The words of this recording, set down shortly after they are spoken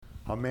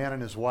A man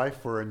and his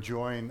wife were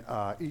enjoying,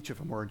 each of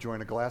them were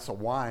enjoying a glass of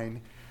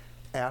wine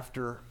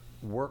after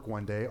work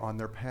one day on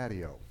their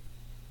patio.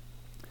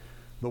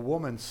 The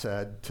woman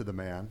said to the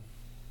man,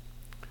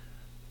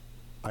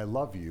 "I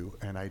love you,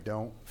 and I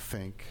don't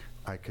think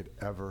I could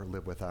ever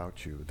live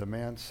without you." The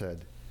man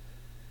said,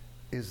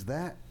 "Is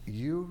that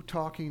you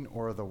talking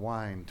or the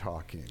wine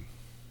talking?"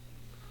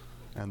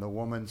 And the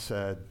woman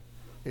said,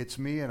 "It's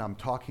me, and I'm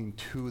talking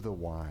to the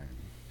wine."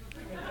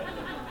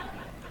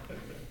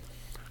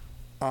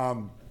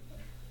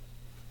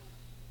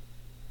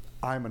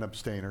 I'm an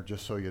abstainer,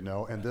 just so you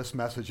know, and this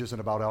message isn't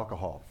about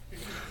alcohol.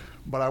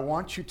 But I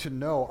want you to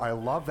know I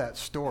love that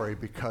story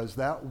because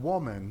that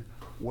woman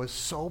was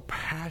so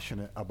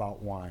passionate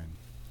about wine.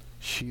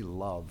 She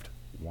loved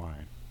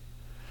wine.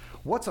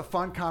 What's a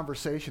fun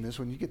conversation is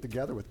when you get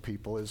together with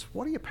people is,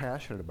 what are you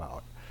passionate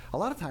about? A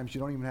lot of times you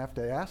don't even have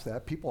to ask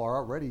that. People are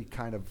already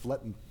kind of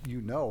letting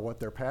you know what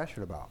they're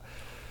passionate about.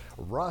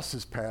 Russ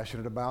is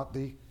passionate about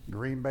the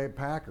Green Bay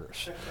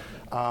Packers.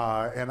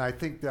 And I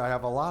think that I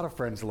have a lot of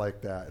friends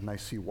like that, and I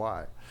see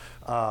why.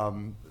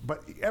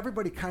 But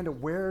everybody kind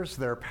of wears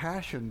their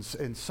passions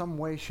in some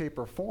way, shape,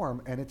 or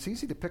form, and it's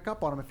easy to pick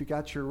up on them if you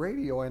got your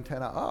radio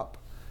antenna up.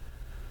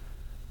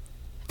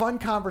 Fun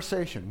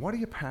conversation. What are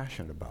you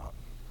passionate about?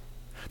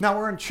 Now,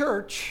 we're in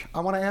church. I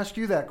want to ask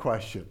you that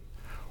question.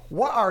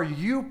 What are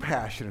you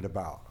passionate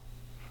about?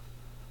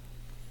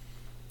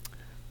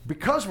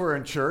 Because we're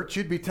in church,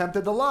 you'd be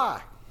tempted to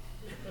lie.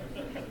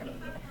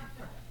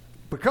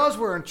 Because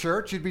we're in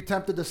church, you'd be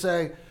tempted to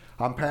say,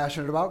 I'm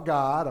passionate about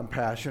God, I'm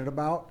passionate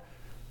about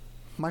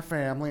my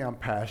family, I'm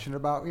passionate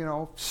about,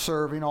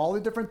 serving, all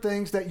the different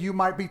things that you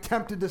might be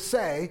tempted to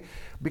say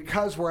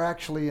because we're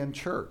actually in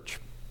church.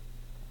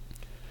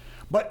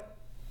 But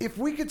if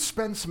we could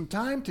spend some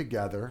time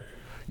together,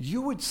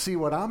 you would see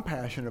what I'm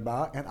passionate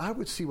about, and I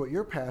would see what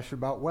you're passionate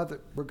about,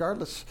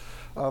 regardless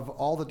of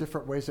all the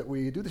different ways that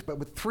we do this, but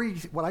with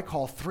what I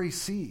call 3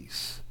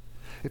 C's.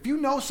 If you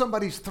know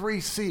somebody's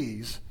 3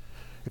 C's,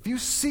 if you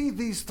see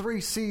these 3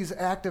 C's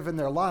active in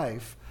their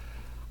life,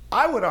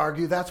 I would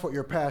argue that's what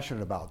you're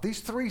passionate about.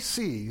 These 3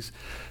 C's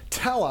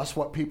tell us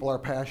what people are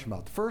passionate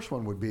about. The first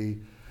one would be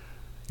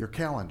your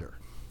calendar.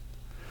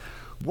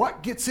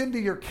 What gets into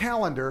your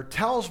calendar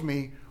tells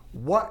me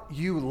what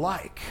you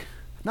like.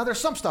 Now, there's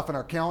some stuff in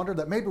our calendar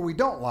that maybe we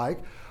don't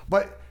like,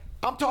 but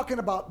I'm talking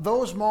about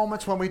those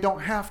moments when we don't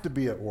have to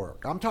be at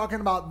work. I'm talking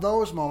about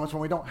those moments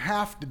when we don't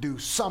have to do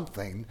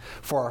something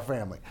for our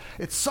family.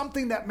 It's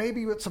something that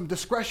maybe with some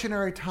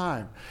discretionary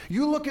time.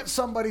 You look at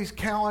somebody's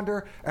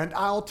calendar, and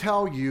I'll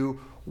tell you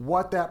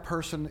what that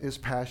person is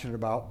passionate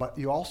about, but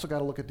you also got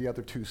to look at the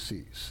other 2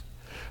 C's.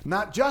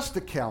 Not just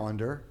the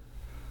calendar,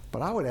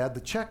 but I would add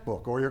the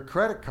checkbook or your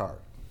credit card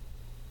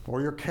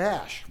or your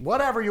cash,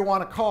 whatever you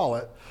want to call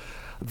it.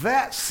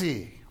 That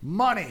C,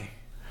 money,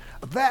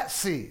 that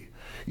C.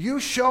 You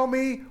show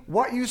me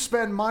what you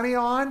spend money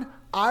on,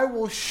 I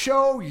will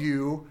show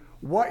you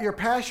what you're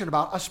passionate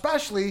about,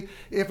 especially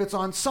if it's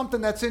on something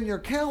that's in your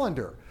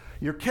calendar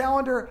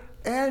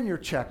and your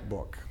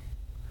checkbook.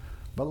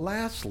 But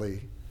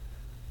lastly,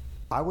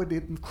 I would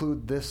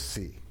include this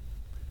C,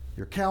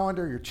 your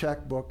calendar, your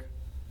checkbook,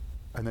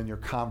 and then your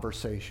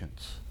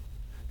conversations.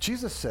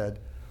 Jesus said,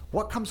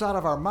 what comes out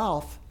of our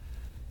mouth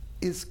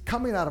is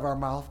coming out of our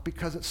mouth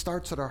because it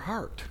starts at our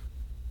heart.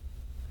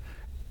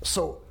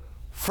 So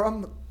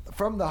from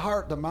the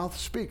heart, the mouth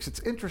speaks.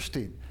 It's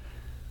interesting.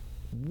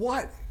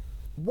 What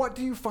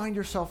do you find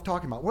yourself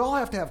talking about? We all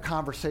have to have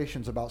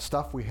conversations about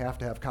stuff. We have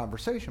to have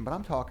conversation, but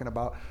I'm talking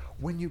about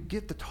when you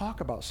get to talk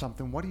about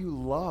something, what do you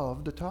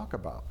love to talk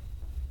about?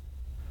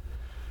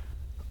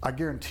 I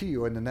guarantee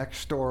you in the next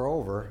store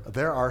over,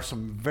 there are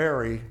some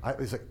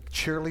is it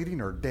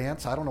cheerleading or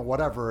dance? I don't know,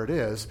 whatever it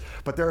is,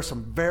 but there are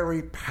some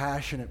very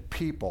passionate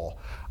people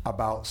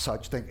about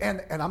such things.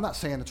 And I'm not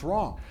saying it's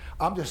wrong.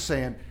 I'm just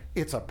saying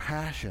it's a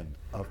passion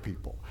of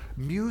people.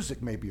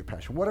 Music may be a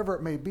passion, whatever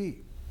it may be.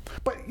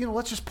 But,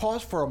 let's just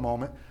pause for a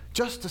moment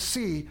just to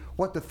see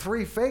what the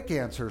 3 fake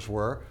answers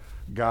were.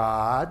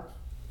 God,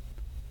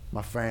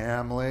 my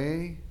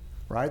family,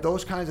 right?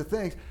 Those kinds of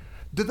things.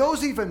 Do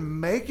those even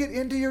make it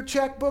into your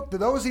checkbook? Do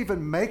those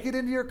even make it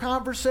into your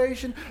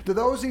conversation? Do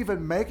those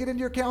even make it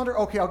into your calendar?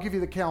 Okay, I'll give you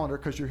the calendar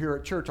because you're here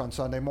at church on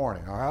Sunday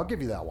morning. All right, I'll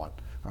give you that one.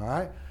 All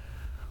right?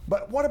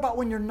 But what about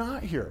when you're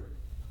not here?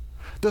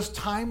 Does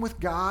time with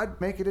God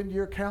make it into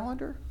your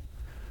calendar?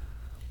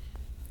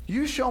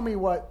 You show me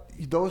what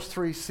those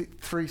 3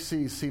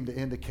 C's seem to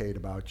indicate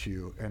about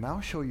you, and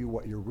I'll show you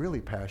what you're really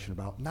passionate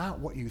about, not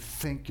what you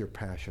think you're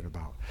passionate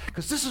about.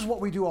 Because this is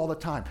what we do all the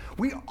time.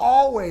 We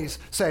always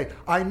say,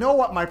 I know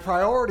what my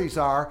priorities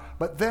are,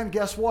 but then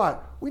guess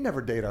what? We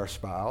never date our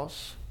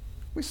spouse.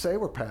 We say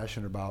we're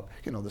passionate about,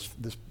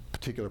 this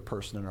particular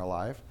person in our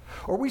life.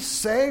 Or we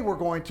say we're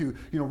going to,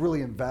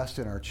 really invest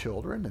in our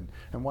children,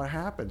 and what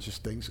happens?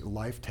 Just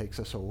life takes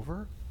us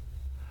over.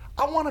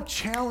 I want to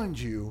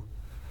challenge you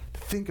to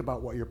think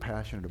about what you're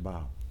passionate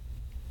about.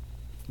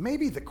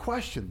 Maybe the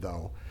question,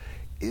 though,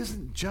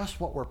 isn't just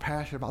what we're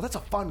passionate about. That's a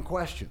fun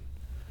question.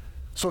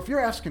 So if you're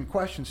asking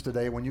questions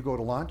today when you go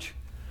to lunch,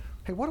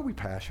 Hey, what are we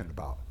passionate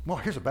about? Well,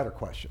 here's a better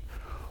question.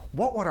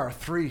 What would our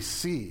 3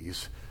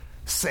 C's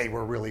say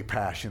we're really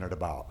passionate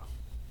about?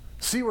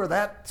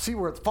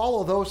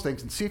 Follow those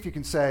things and see if you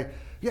can say,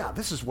 yeah,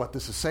 this is what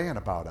this is saying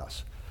about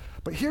us.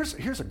 But here's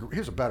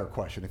a better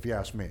question, if you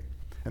ask me.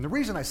 And the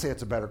reason I say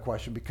it's a better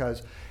question,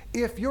 because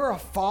if you're a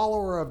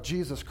follower of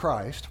Jesus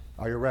Christ,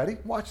 are you ready?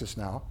 Watch this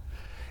now.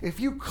 If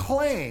you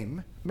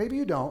claim, maybe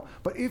you don't,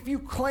 but if you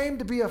claim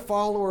to be a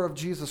follower of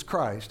Jesus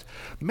Christ,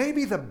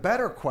 maybe the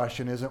better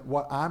question isn't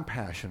what I'm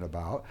passionate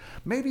about.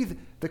 Maybe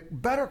the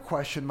better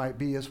question might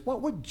be is,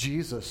 what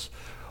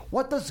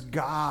does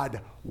God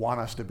want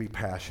us to be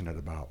passionate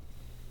about?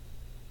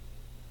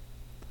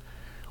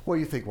 Well,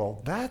 you think,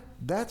 well,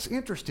 that's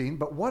interesting,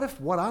 but what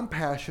if what I'm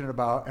passionate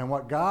about and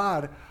what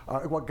God's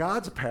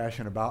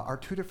passionate about are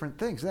 2 different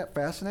things? Isn't that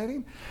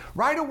fascinating?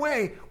 Right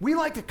away, we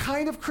like the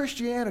kind of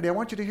Christianity, I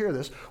want you to hear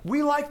this,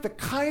 we like the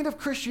kind of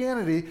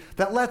Christianity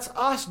that lets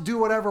us do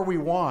whatever we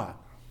want.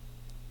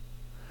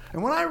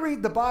 And when I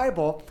read the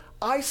Bible,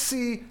 I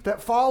see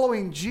that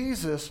following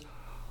Jesus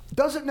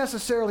doesn't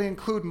necessarily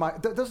exclude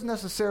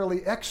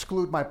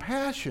my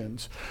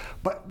passions,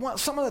 but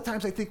some of the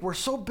times I think we're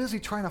so busy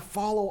trying to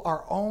follow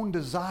our own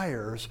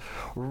desires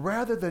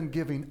rather than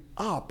giving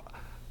up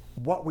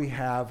what we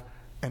have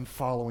and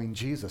following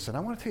Jesus. And I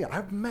want to tell you,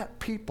 I've met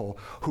people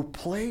who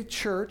play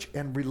church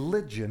and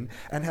religion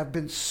and have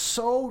been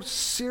so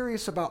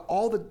serious about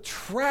all the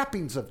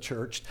trappings of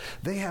church,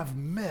 they have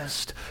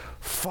missed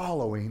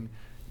following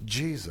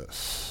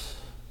Jesus.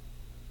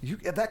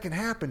 That can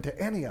happen to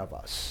any of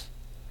us.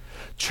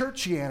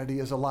 Churchianity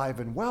is alive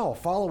and well.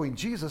 Following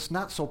Jesus,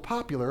 not so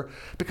popular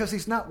because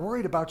he's not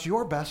worried about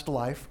your best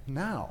life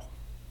now.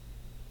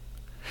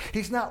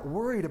 He's not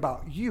worried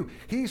about you.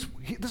 This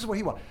is what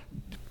he wants.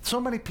 So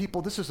many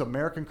people, this is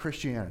American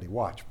Christianity.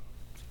 Watch.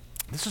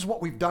 This is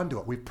what we've done to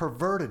it. We've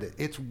perverted it.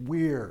 It's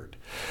weird.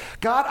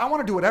 God, I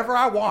want to do whatever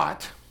I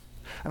want,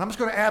 and I'm just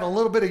going to add a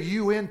little bit of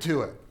you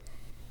into it.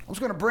 I'm just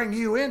going to bring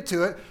you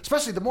into it,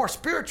 especially the more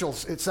spiritual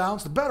it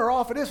sounds, the better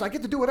off it is. I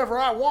get to do whatever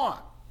I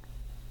want.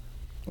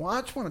 Well,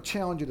 I just want to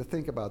challenge you to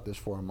think about this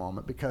for a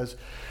moment, because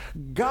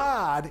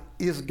God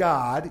is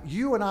God,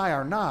 you and I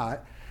are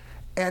not,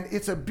 and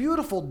it's a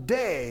beautiful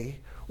day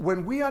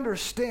when we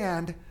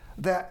understand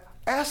that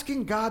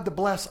asking God to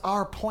bless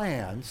our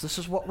plans, this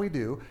is what we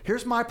do.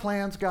 Here's my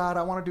plans, God,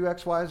 I want to do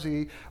X, Y,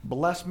 Z.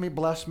 Bless me,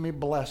 bless me,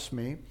 bless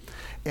me.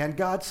 And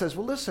God says,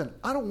 well, listen,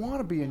 I don't want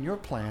to be in your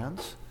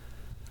plans.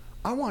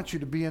 I want you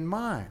to be in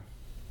mine.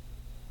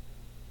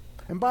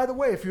 And by the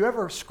way, if you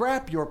ever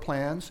scrap your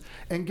plans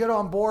and get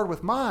on board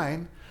with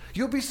mine,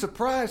 you'll be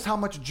surprised how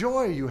much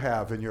joy you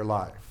have in your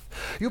life.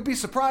 You'll be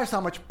surprised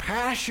how much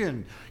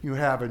passion you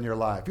have in your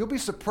life. You'll be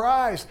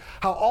surprised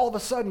how all of a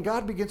sudden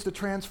God begins to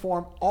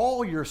transform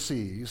all your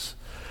C's,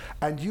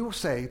 and you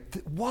say,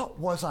 what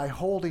was I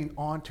holding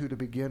on to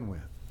begin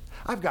with?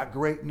 I've got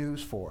great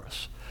news for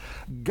us.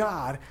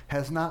 God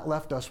has not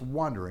left us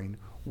wondering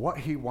what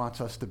he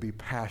wants us to be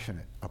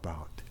passionate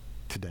about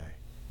today.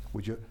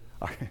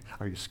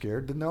 Are you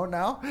scared to know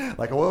now?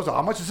 Like, well,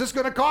 how much is this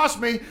going to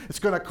cost me? It's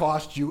going to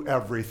cost you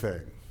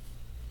everything.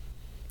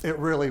 It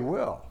really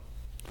will.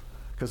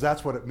 Because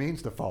that's what it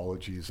means to follow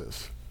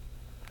Jesus.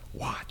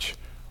 Watch.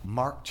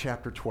 Mark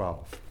chapter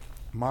 12.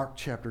 Mark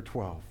chapter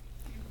 12.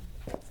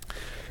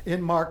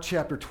 In Mark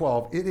chapter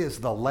 12, it is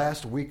the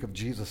last week of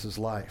Jesus'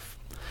 life.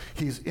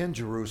 He's in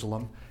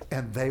Jerusalem,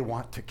 and they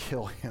want to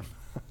kill him.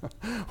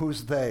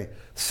 Who's they?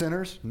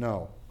 Sinners?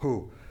 No.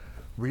 Who?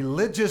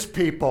 Religious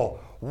people.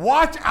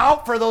 Watch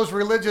out for those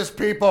religious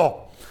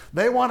people.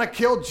 They want to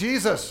kill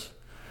Jesus.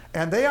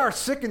 And they are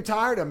sick and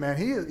tired of him, man.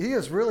 He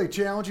is really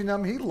challenging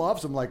them. He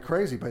loves them like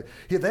crazy, but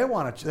they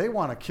want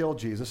to kill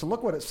Jesus. And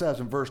look what it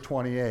says in verse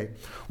 28.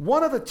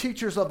 One of the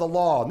teachers of the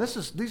law, and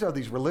these are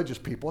these religious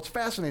people. It's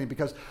fascinating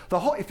because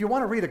if you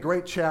want to read a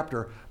great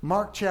chapter,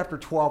 Mark chapter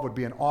 12 would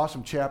be an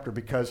awesome chapter,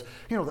 because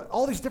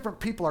all these different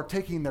people are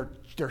taking their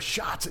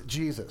shots at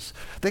Jesus.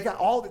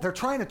 They're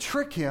trying to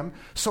trick him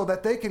so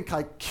that they can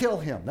kill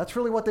him. That's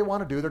really what they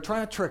want to do. They're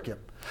trying to trick him.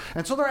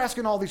 And so they're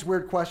asking all these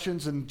weird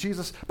questions, and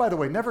Jesus, by the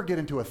way, never get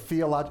into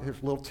here's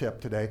a little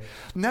tip today,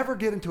 never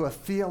get into a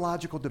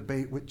theological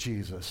debate with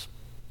Jesus,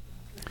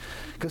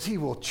 because he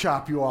will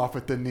chop you off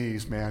at the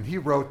knees, man. He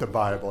wrote the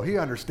Bible. He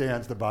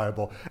understands the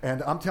Bible.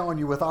 And I'm telling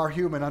you, with our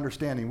human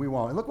understanding, we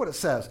won't. And look what it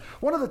says.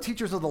 One of the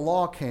teachers of the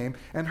law came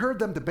and heard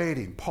them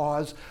debating.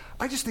 Pause.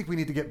 I just think we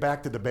need to get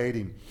back to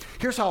debating.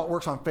 Here's how it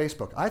works on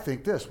Facebook. I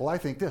think this. Well, I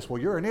think this.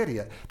 Well, you're an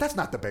idiot. That's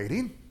not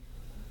debating.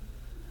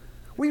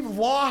 We've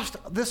lost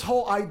this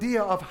whole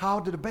idea of how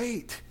to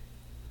debate.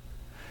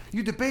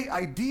 You debate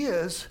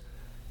ideas,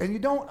 and you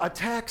don't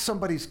attack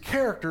somebody's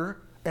character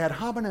ad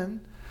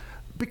hominem,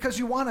 because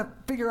you want to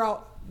figure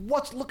out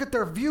look at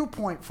their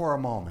viewpoint for a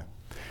moment.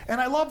 And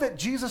I love that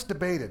Jesus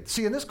debated.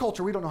 See, in this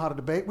culture, we don't know how to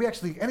debate.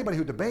 Anybody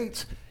who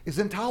debates is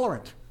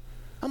intolerant.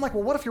 I'm like,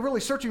 well, what if you're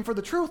really searching for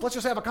the truth? Let's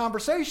just have a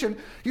conversation.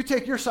 You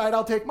take your side,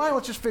 I'll take mine.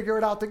 Let's just figure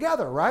it out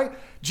together, right?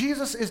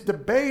 Jesus is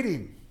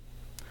debating.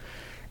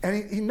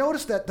 And he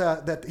noticed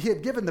that he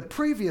had given the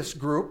previous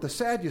group, the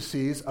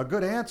Sadducees, a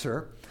good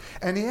answer.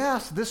 And he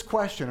asked this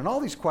question, and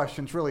all these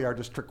questions really are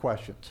just trick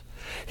questions.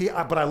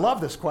 But I love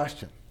this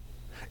question.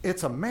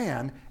 It's a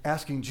man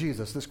asking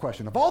Jesus this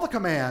question. Of all the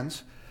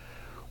commands,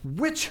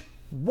 which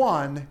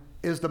one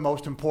is the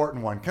most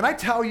important one? Can I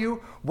tell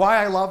you why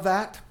I love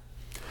that?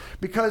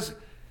 Because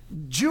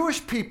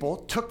Jewish people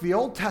took the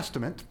Old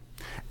Testament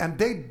and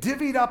they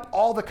divvied up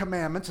all the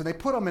commandments and they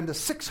put them into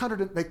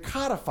they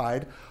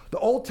codified the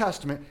Old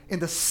Testament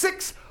into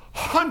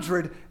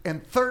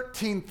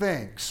 613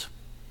 things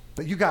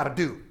that you got to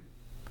do.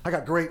 I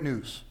got great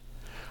news.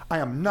 I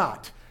am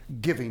not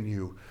giving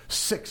you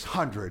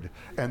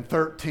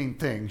 613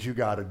 things you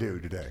got to do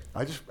today.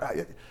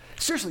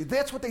 Seriously,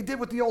 that's what they did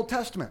with the Old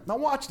Testament. Now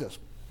watch this.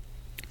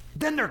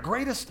 Then their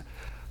greatest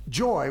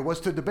joy was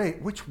to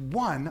debate which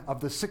one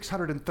of the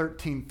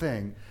 613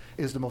 thing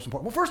is the most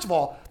important. Well, first of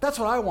all, that's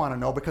what I want to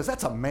know because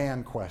that's a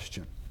man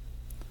question.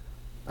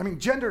 I mean,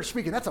 gender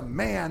speaking, that's a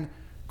man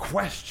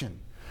question.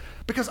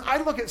 Because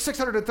I look at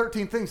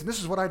 613 things and this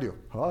is what I do.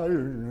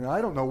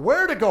 I don't know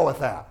where to go with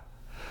that.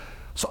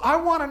 So I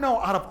want to know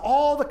out of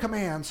all the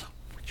commands,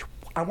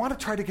 I want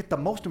to try to get the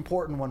most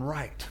important one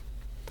right.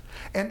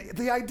 And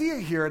the idea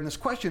here in this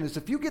question is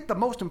if you get the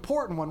most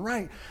important one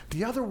right,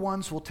 the other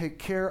ones will take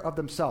care of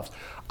themselves.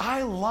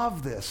 I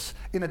love this.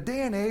 In a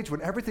day and age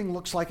when everything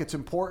looks like it's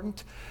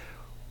important,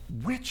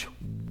 which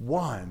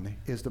one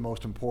is the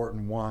most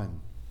important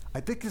one? I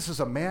think this is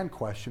a man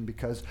question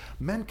because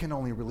men can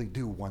only really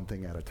do one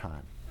thing at a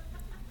time.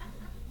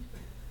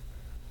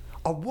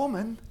 A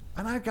woman,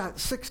 and I've got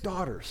 6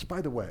 daughters,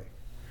 by the way.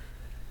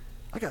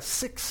 I got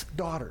 6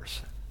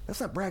 daughters. That's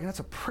not bragging, that's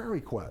a prayer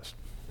request.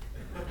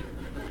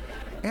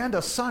 And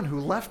a son who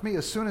left me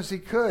as soon as he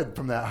could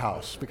from that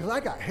house because I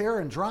got hair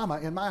and drama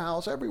in my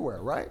house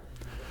everywhere, right?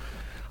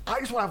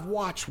 I've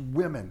watched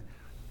women.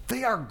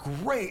 They are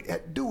great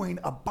at doing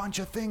a bunch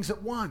of things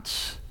at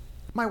once.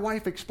 My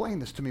wife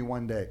explained this to me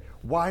one day,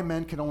 why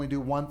men can only do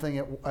one thing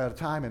at a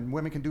time and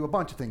women can do a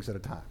bunch of things at a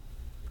time.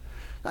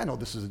 I know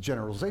this is a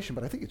generalization,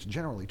 but I think it's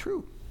generally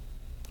true.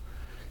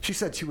 She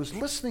said she was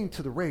listening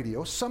to the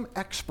radio. Some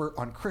expert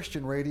on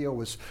Christian radio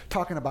was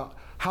talking about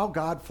how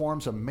God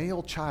forms a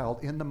male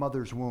child in the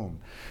mother's womb.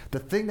 The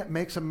thing that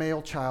makes a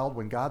male child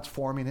when God's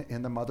forming it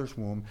in the mother's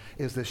womb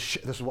is this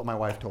is what my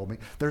wife told me.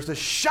 There's this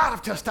shot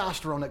of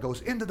testosterone that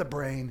goes into the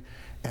brain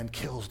and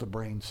kills the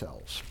brain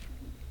cells,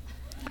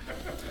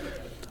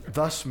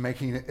 thus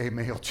making it a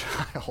male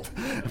child.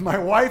 My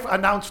wife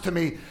announced to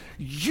me,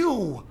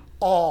 you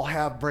all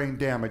have brain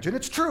damage. And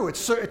it's true.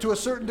 It's to a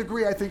certain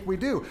degree, I think we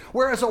do.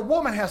 Whereas a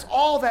woman has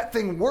all that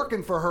thing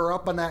working for her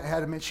up on that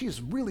head. I mean,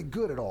 she's really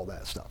good at all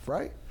that stuff,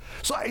 right?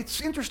 So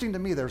it's interesting to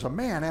me, there's a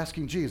man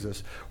asking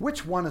Jesus,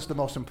 which one is the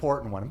most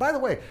important one? And by the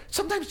way,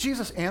 sometimes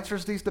Jesus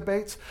answers these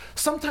debates.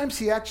 Sometimes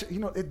he actually,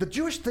 the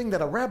Jewish thing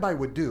that a rabbi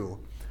would do,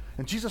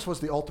 and Jesus was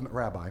the ultimate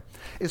rabbi,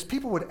 is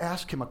people would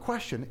ask him a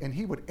question and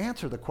he would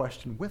answer the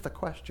question with a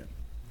question.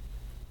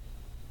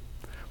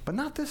 But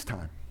not this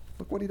time.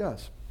 Look what he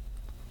does.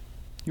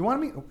 You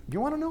want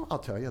to know? I'll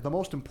tell you. The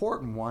most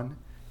important one,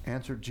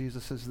 answered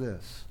Jesus, is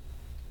this.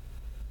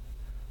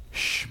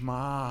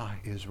 Shema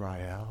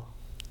Israel,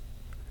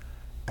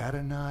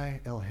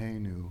 Adonai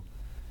Eloheinu,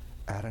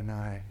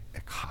 Adonai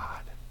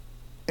Echad.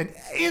 And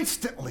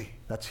instantly,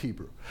 that's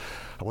Hebrew.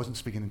 I wasn't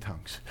speaking in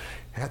tongues.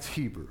 That's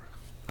Hebrew.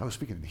 I was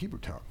speaking in the Hebrew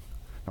tongue.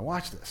 Now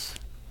watch this.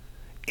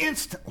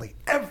 Instantly,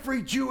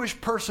 every Jewish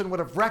person would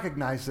have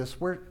recognized this.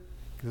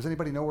 Does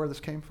anybody know where this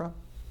came from?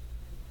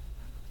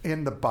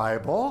 In the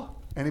Bible.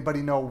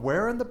 Anybody know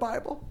where in the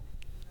Bible?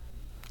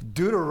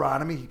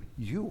 Deuteronomy.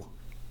 You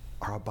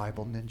are a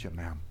Bible ninja,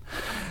 ma'am.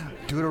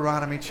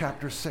 Deuteronomy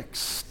chapter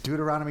 6.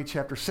 Deuteronomy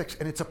chapter 6.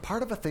 And it's a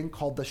part of a thing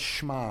called the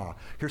Shema.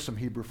 Here's some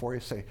Hebrew for you.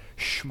 Say,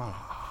 Shema.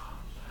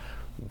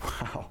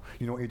 Wow.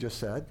 You know what you just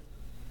said?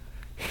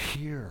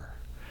 Hear.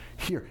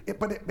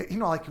 But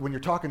like when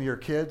you're talking to your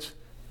kids,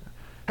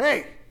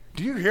 hey,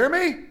 do you hear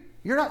me?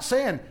 You're not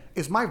saying,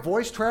 is my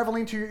voice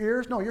traveling to your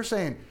ears? No, you're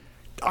saying,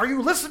 are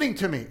you listening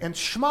to me? And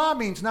Shema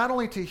means not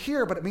only to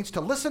hear, but it means to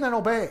listen and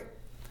obey.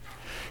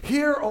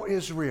 Hear, O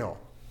Israel.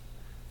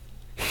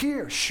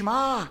 Hear,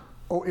 Shema,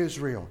 O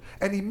Israel.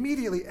 And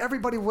immediately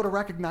everybody would have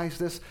recognized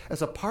this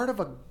as a part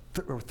of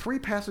 3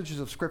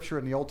 passages of Scripture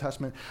in the Old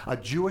Testament a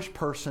Jewish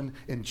person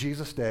in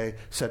Jesus' day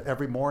said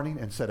every morning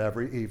and said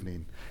every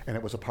evening. And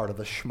it was a part of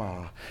the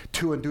Shema.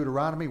 2 in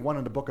Deuteronomy, 1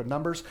 in the book of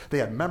Numbers. They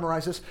had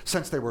memorized this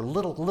since they were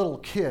little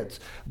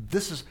kids.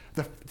 This is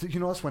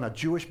that's when a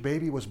Jewish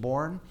baby was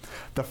born,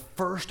 the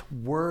first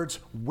words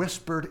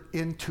whispered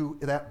into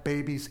that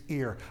baby's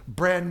ear.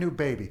 Brand new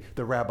baby.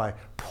 The rabbi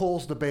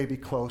pulls the baby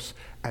close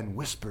and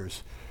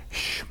whispers,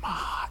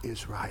 Shema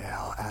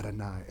Israel,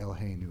 Adonai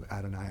Eloheinu,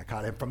 Adonai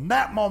Echad. And from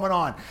that moment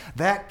on,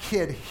 that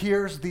kid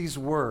hears these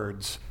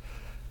words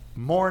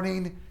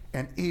morning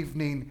and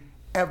evening,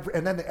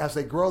 and then as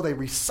they grow, they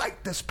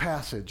recite this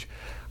passage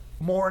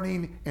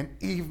morning and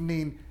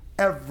evening,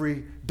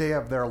 every day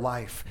of their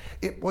life.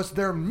 It was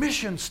their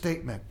mission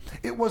statement.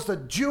 It was the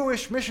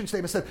Jewish mission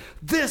statement. It said,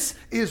 this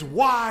is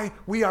why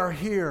we are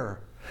here.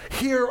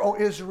 Hear, O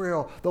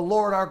Israel, the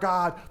Lord our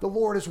God, the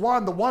Lord is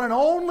one, the one and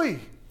only.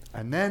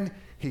 And then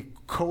he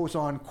goes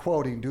on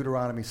quoting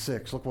Deuteronomy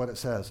 6. Look what it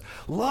says.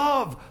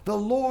 Love the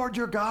Lord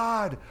your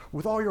God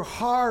with all your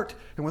heart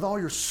and with all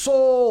your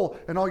soul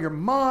and all your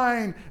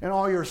mind and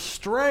all your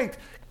strength.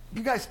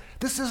 You guys,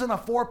 this isn't a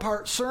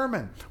 4-part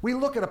sermon. We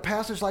look at a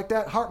passage like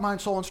that, heart, mind,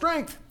 soul, and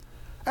strength.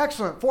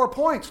 Excellent, 4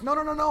 points. No.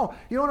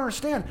 You don't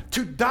understand.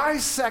 To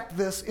dissect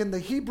this in the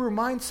Hebrew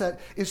mindset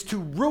is to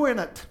ruin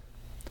it.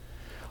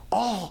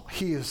 All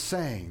he is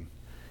saying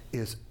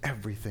is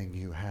everything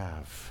you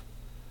have.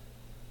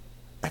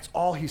 That's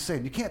all he's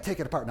saying. You can't take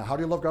it apart. Now, how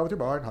do you love God with your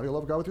mind? How do you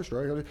love God with your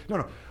strength?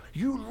 No.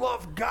 You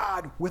love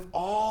God with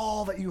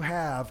all that you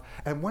have.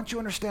 And once you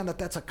understand that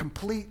that's a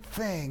complete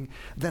thing,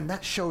 then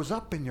that shows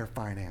up in your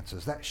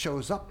finances. That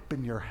shows up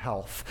in your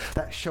health.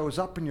 That shows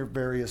up in your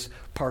various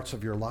parts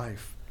of your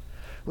life.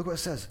 Look what it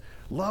says.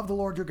 Love the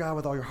Lord your God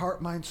with all your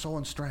heart, mind, soul,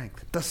 and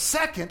strength. The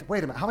second,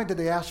 wait a minute, how many did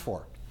they ask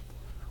for?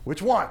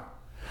 Which one?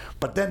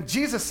 But then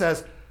Jesus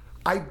says,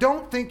 I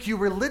don't think you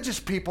religious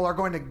people are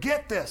going to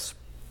get this.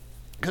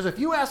 Because if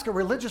you ask a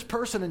religious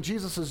person in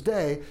Jesus'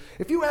 day,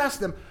 if you ask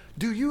them,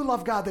 do you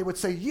love God? They would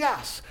say,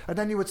 yes. And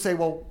then you would say,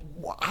 well,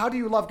 how do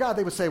you love God?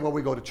 They would say, well,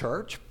 we go to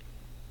church,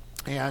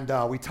 and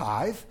we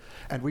tithe,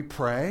 and we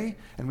pray,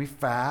 and we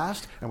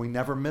fast, and we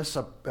never miss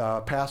a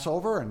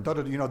Passover, and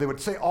they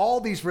would say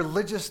all these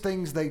religious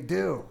things they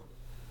do.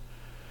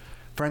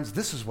 Friends,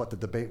 this is what the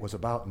debate was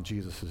about in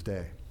Jesus'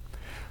 day.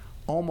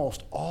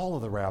 Almost all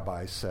of the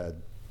rabbis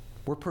said,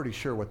 we're pretty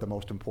sure what the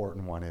most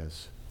important one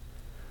is.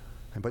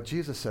 But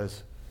Jesus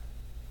says,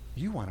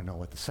 you want to know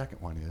what the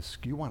second one is.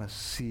 You want to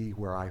see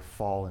where I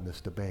fall in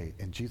this debate.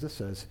 And Jesus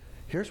says,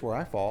 here's where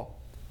I fall.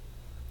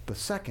 The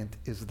second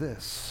is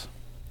this.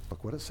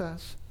 Look what it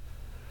says.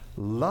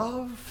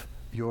 Love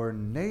your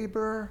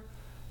neighbor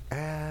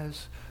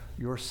as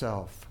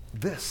yourself.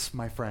 This,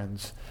 my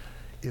friends,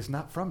 is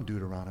not from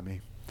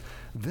Deuteronomy.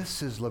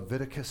 This is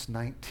Leviticus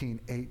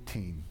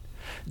 19:18.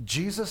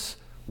 Jesus,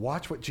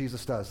 watch what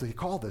Jesus does. He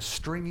called this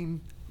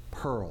stringing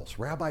pearls.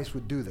 Rabbis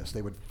would do this.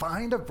 They would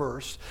find a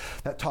verse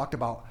that talked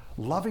about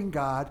loving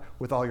God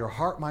with all your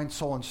heart, mind,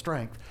 soul, and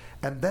strength,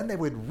 and then they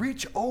would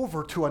reach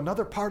over to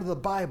another part of the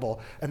Bible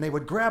and they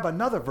would grab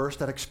another verse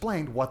that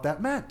explained what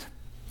that meant.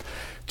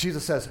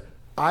 Jesus says,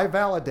 I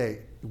validate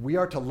we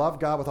are to love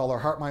God with all our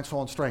heart, mind,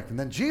 soul, and strength. And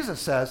then Jesus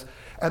says,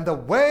 and the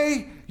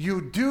way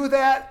you do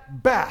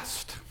that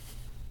best,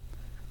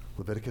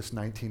 Leviticus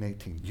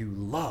 19:18, you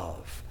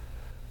love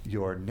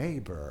your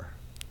neighbor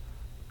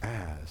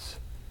as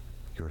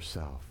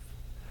yourself.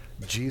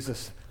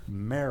 Jesus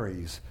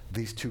marries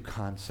these two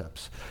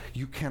concepts.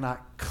 You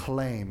cannot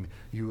claim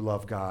you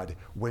love God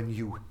when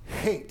you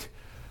hate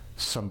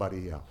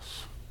somebody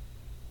else.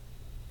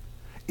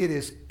 It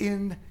is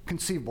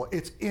inconceivable.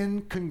 It's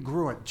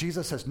incongruent.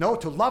 Jesus says, no,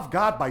 to love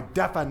God by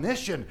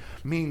definition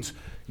means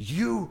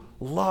you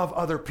love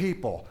other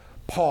people.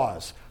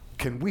 Pause.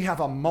 Can we have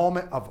a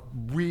moment of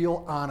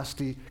real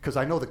honesty? Because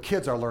I know the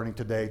kids are learning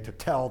today to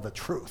tell the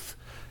truth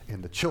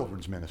in the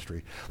children's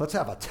ministry. Let's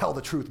have a tell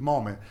the truth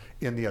moment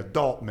in the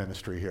adult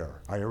ministry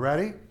here. Are you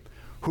ready?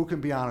 Who can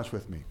be honest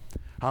with me?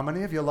 How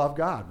many of you love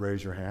God?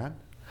 Raise your hand.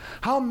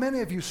 How many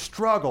of you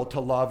struggle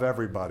to love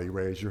everybody?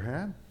 Raise your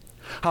hand.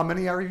 How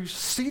many are you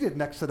seated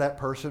next to that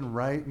person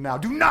right now?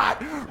 Do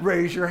not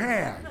raise your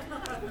hand.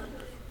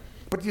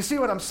 But you see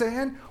what I'm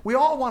saying? We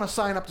all want to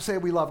sign up to say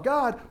we love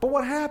God, but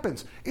what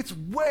happens? It's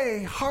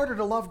way harder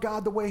to love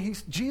God the way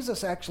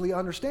Jesus actually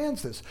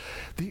understands this.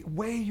 The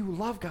way you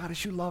love God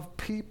is you love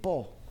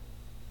people.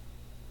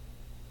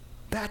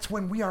 That's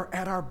when we are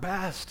at our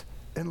best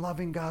in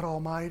loving God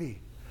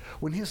Almighty.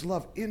 When his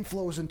love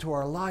inflows into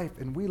our life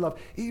and we love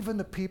even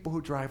the people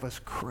who drive us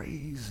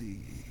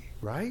crazy,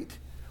 right?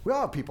 We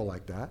all have people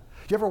like that.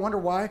 You ever wonder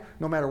why,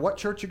 no matter what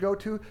church you go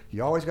to,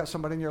 you always got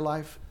somebody in your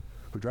life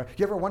who drives?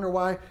 You ever wonder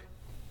why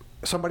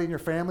somebody in your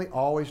family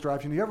always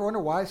drives you nuts? You ever wonder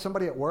why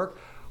somebody at work,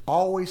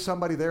 always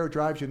somebody there who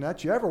drives you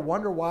nuts? You ever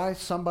wonder why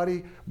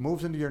somebody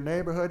moves into your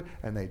neighborhood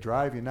and they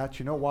drive you nuts?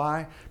 You know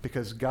why?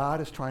 Because God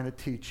is trying to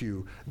teach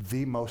you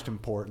the most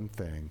important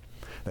thing,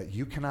 that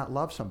you cannot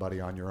love somebody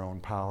on your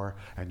own power,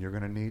 and you're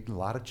going to need a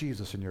lot of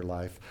Jesus in your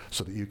life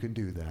so that you can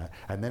do that.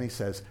 And then he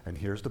says, and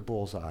here's the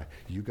bullseye,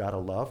 you got to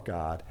love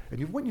God.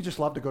 And wouldn't you just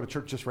love to go to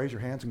church, just raise your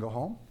hands and go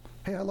home?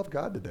 Hey, I love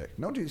God today.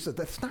 No, Jesus said,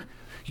 that's not.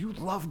 You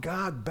love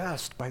God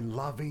best by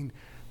loving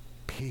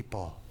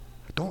people.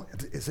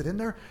 Is it in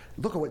there?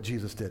 Look at what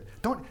Jesus did.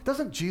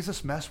 Doesn't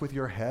Jesus mess with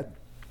your head?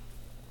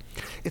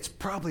 It's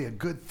probably a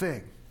good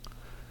thing,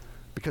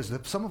 because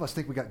some of us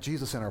think we got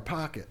Jesus in our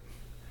pocket.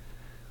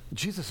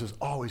 Jesus is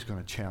always going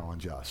to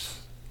challenge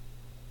us.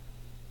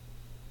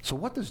 So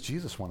what does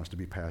Jesus want us to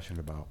be passionate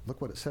about?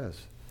 Look what it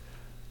says.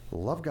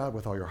 Love God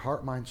with all your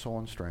heart, mind, soul,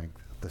 and strength.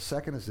 The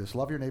second is this,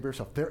 love your neighbor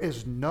yourself.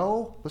 Listen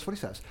what he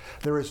says.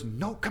 There is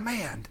no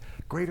command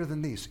greater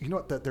than these. You know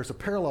what? There's a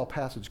parallel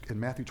passage in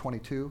Matthew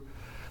 22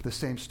 the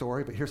same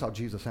story, but here's how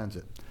Jesus ends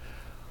it.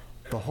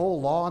 The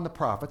whole law and the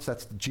prophets,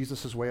 that's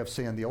Jesus' way of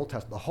saying the Old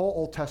Testament, the whole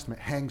Old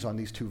Testament hangs on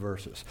these two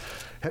verses.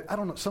 I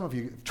don't know, some of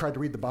you tried to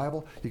read the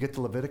Bible, you get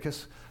to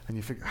Leviticus, and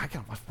you figure,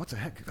 what the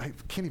heck? I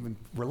can't even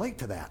relate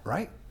to that,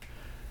 right?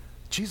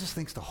 Jesus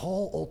thinks the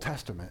whole Old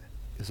Testament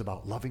is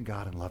about loving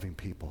God and loving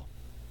people.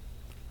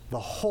 The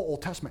whole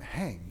Old Testament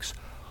hangs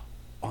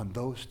on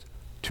those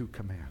two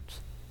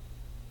commands.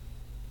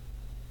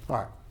 All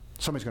right,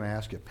 somebody's going to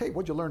ask you, hey,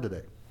 what'd you learn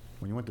today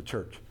when you went to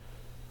church?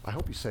 I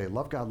hope you say,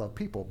 love God, love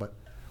people, but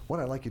what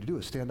I'd like you to do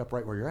is stand up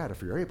right where you're at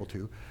if you're able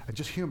to, and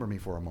just humor me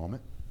for a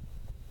moment.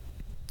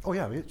 Oh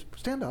yeah,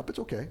 stand up, it's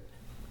okay.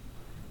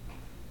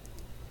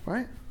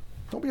 Right?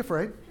 Don't be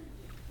afraid.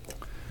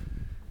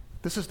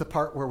 This is the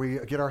part where we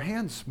get our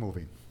hands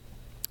moving.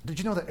 Did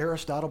you know that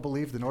Aristotle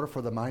believed in order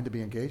for the mind to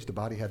be engaged, the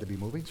body had to be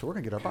moving? So we're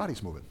going to get our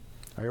bodies moving.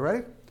 Are you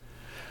ready?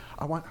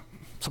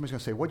 Somebody's going to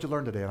say, what'd you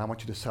learn today? And I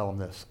want you to tell them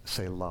this.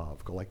 Say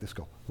love. Go like this.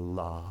 Go,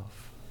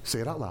 love. Say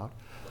it out loud.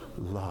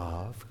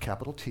 Love,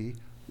 capital T,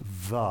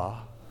 the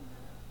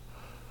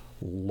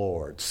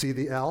Lord. See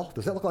the L?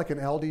 Does that look like an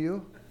L to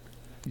you?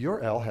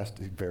 Your L has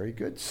to, very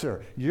good,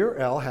 sir. Your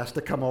L has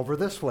to come over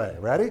this way.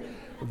 Ready?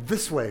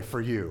 This way for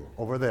you,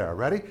 over there.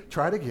 Ready?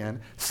 Try it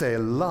again. Say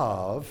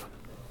love,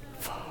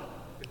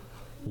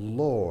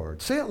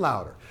 Lord. Say it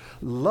louder.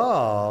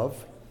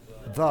 Love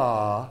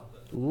the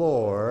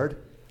Lord,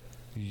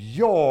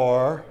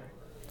 your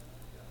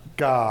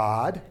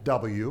God,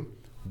 W,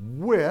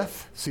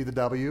 with, see the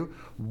W,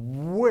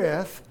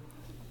 with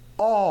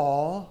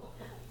all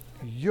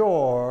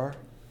your,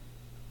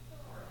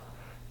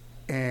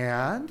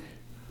 and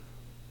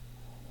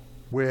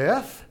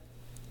with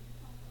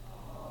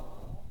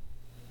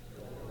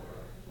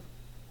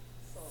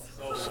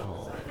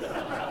soul.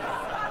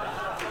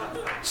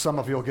 Some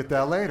of you will get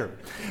that later.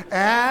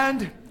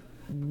 And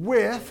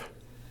with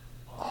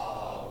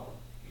all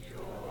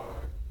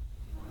your,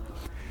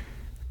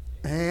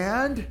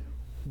 and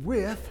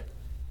with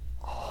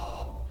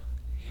all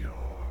your.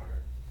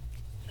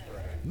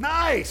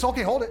 Nice.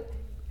 Okay, hold it.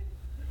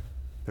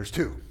 There's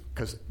two,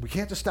 because we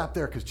can't just stop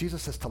there, because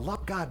Jesus says to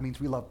love God means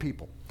we love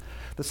people.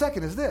 The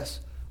second is this,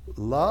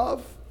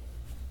 love.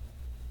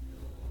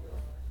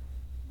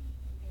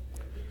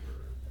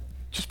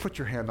 Just put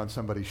your hand on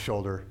somebody's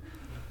shoulder,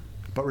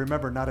 but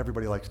remember, not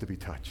everybody likes to be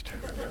touched.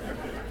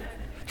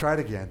 Try it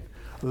again.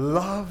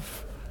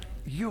 Love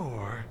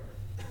your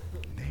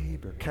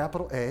neighbor.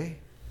 Capital A.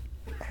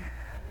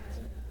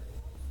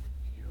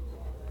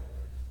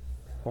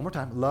 One more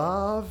time.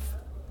 Love.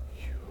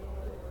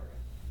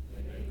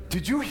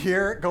 Did you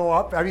hear it go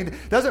up? I mean,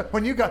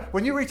 when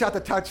you reach out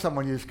to touch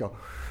someone, you just go,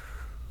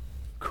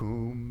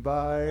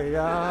 kumbaya.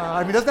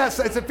 I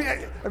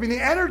mean, the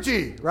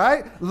energy,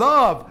 right?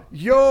 Love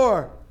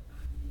your.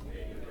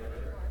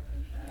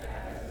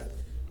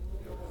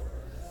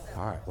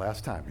 All right,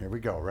 last time. Here we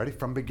go. Ready?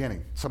 From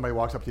beginning. Somebody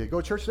walks up to you. Go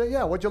to church today?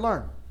 Yeah, what'd you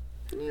learn?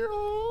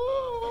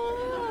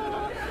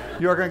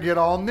 You're going to get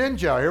all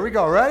ninja. Here we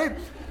go. Ready?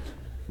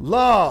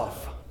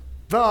 Love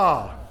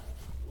the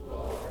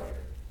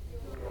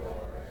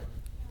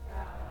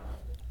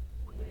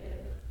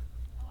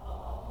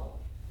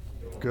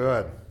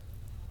good.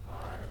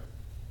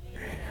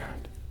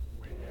 And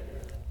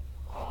with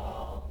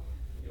all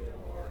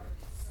your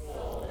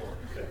soul.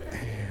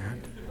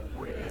 And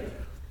with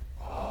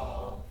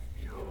all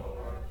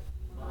your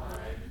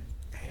mind.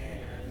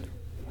 And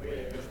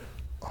with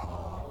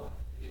all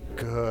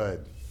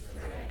good.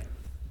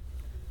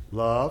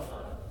 Love.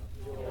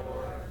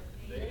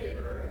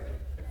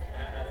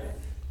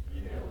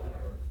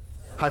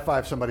 High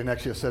five somebody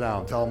next to you. Sit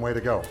down. Tell them way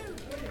to go.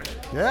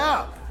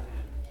 Yeah.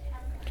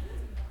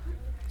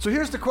 So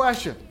here's the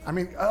question. I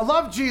mean, I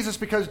love Jesus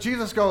because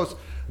Jesus goes,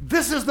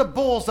 this is the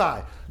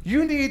bullseye.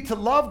 You need to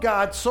love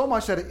God so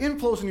much that it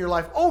inflows in your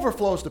life,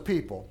 overflows to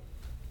people.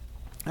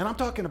 And I'm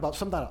talking about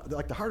sometimes,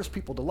 like the hardest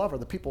people to love are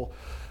the people,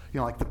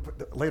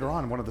 later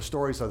on, one of the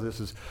stories of this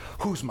is,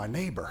 who's my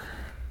neighbor?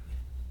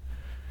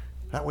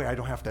 That way I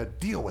don't have to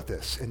deal with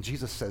this. And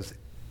Jesus says,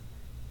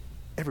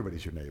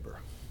 everybody's your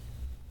neighbor.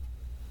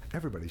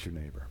 Everybody's your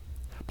neighbor.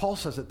 Paul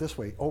says it this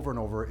way over and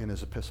over in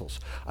his epistles.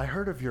 I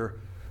heard of your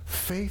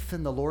faith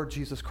in the Lord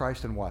Jesus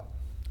Christ and what?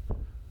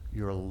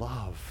 Your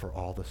love for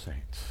all the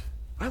saints.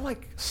 I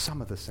like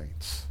some of the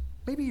saints,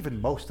 maybe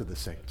even most of the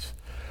saints,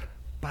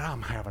 but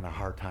I'm having a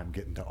hard time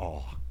getting to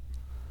all.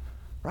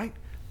 Right?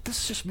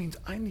 This just means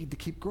I need to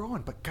keep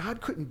growing, but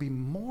God couldn't be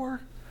more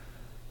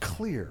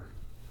clear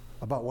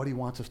about what he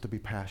wants us to be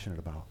passionate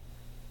about.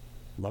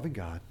 Loving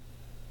God.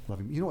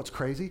 You know what's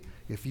crazy?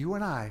 If you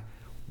and I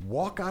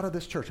walk out of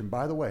this church, and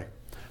by the way,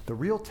 the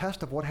real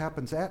test of what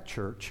happens at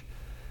church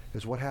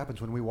is what happens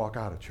when we walk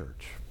out of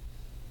church.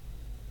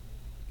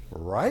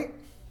 Right?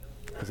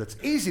 Because it's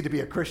easy to be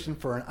a Christian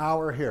for an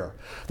hour here.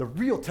 The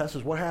real test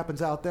is what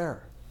happens out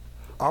there.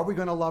 Are we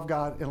going to love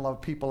God and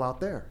love people out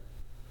there?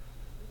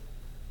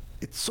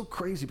 It's so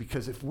crazy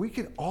because if we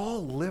could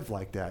all live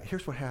like that,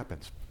 here's what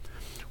happens.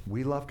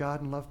 We love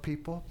God and love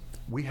people.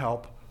 We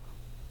help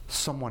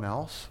someone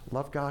else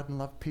love God and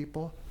love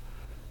people.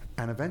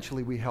 And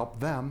eventually we help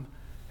them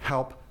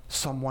help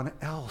someone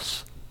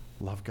else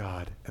love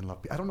God and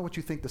love people. I don't know what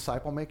you think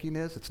disciple making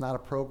is. It's not a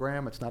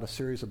program. It's not a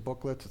series of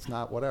booklets. It's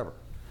not whatever.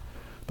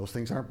 Those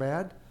things aren't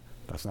bad.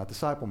 That's not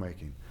disciple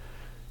making.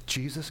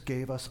 Jesus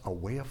gave us a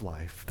way of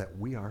life that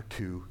we are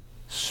to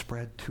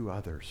spread to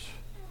others.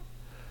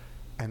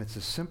 And it's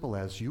as simple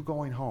as you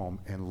going home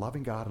and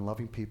loving God and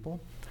loving people,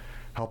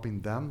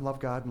 helping them love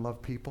God and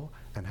love people,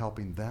 and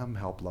helping them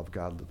help love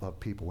God and love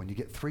people. When you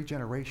get 3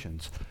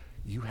 generations,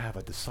 you have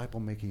a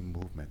disciple-making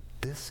movement.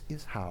 This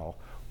is how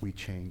we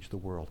change the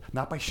world.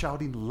 Not by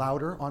shouting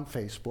louder on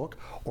Facebook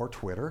or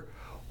Twitter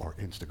or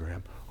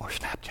Instagram or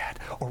Snapchat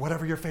or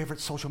whatever your favorite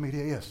social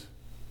media is.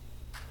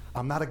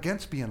 I'm not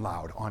against being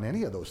loud on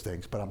any of those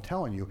things, but I'm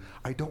telling you,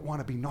 I don't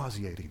want to be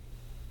nauseating.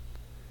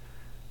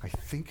 I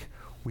think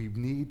we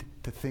need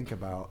to think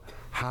about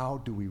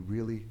how do we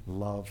really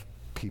love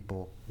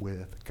people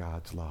with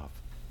God's love.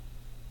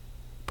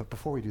 But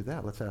before we do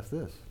that, let's ask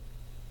this.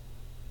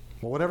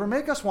 Well, whatever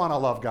make us want to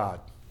love God?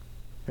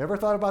 You ever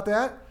thought about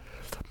that?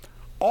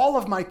 All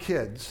of my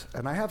kids,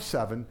 and I have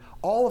 7,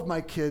 all of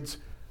my kids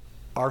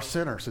are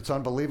sinners. It's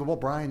unbelievable.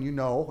 Brian, you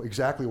know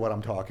exactly what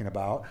I'm talking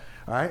about.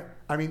 All right?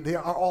 I mean, they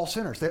are all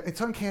sinners.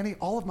 It's uncanny.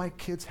 All of my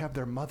kids have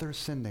their mother's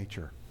sin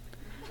nature.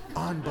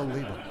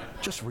 Unbelievable.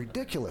 Just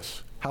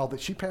ridiculous how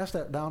that she passed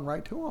that down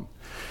right to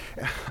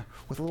them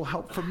with a little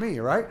help from me,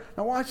 right?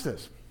 Now watch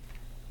this.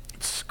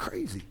 It's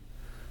crazy.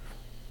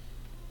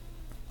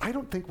 I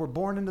don't think we're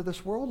born into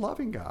this world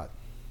loving God.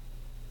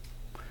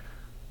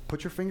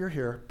 Put your finger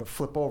here, but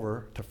flip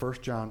over to 1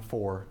 John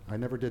 4. I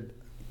never did,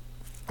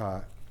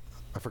 I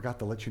forgot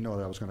to let you know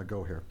that I was going to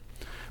go here.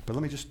 But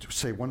let me just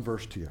say one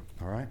verse to you,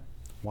 all right?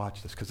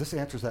 Watch this, because this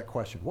answers that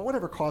question. What would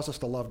ever cause us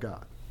to love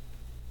God?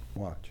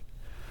 Watch.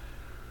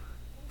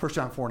 1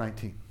 John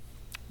 4:19.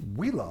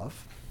 We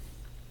love,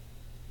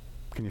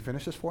 can you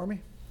finish this for me?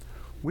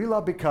 We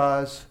love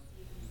because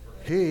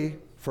he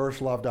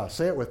first loved us.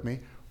 Say it with me.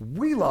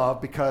 We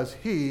love because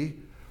he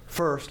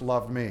first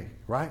loved me,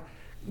 right?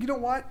 You know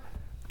what?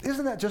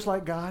 Isn't that just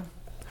like God?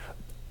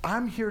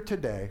 I'm here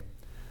today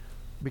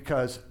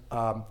because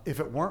if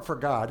it weren't for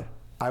God,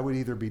 I would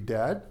either be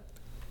dead,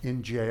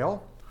 in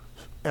jail,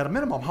 at a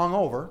minimum hung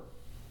over,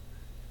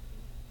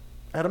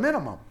 at a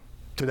minimum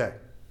today.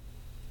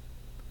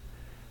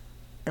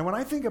 And when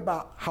I think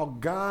about how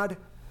God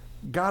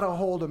got a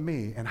hold of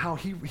me and how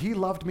he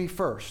loved me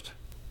first,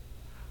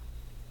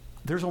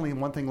 there's only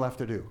one thing left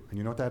to do. And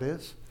you know what that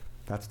is?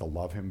 That's to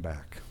love him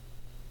back.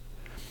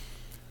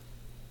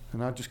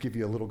 And I'll just give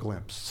you a little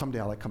glimpse. Someday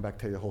I'll come back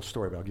and tell you the whole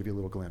story, but I'll give you a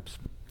little glimpse.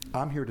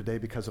 I'm here today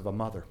because of a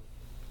mother.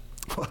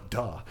 Well,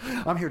 duh.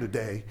 I'm here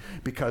today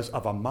because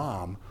of a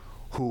mom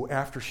who,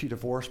 after she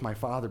divorced my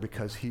father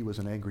because he was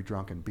an angry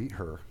drunk and beat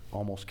her,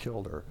 almost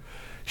killed her,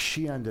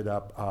 she ended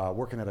up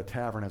working at a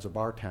tavern as a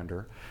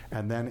bartender.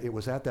 And then it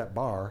was at that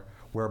bar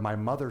where my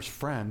mother's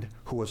friend,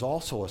 who was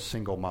also a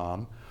single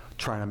mom,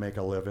 trying to make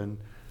a living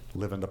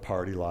the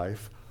party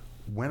life,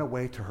 went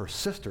away to her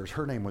sister's.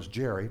 Her name was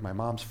Jerry. My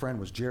mom's friend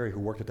was Jerry, who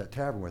worked at that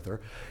tavern with her.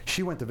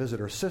 She went to visit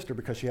her sister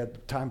because she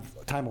had time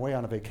away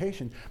on a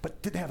vacation,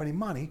 but didn't have any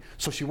money.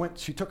 So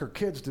she took her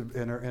kids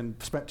and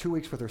spent 2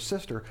 weeks with her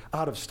sister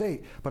out of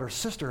state. But her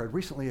sister had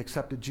recently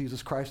accepted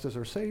Jesus Christ as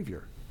her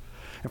Savior.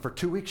 And for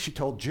 2 weeks, she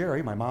told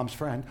Jerry, my mom's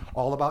friend,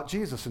 all about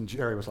Jesus. And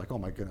Jerry was like, oh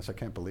my goodness, I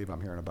can't believe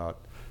I'm hearing about,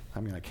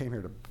 I came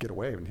here to get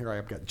away, and here I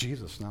have got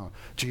Jesus now.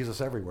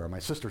 Jesus everywhere. My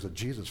sister's a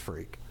Jesus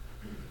freak.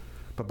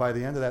 But by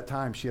the end of that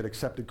time, she had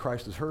accepted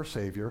Christ as her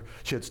Savior.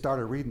 She had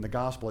started reading the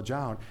Gospel of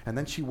John, and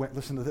then she went,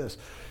 listen to this,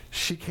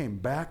 she came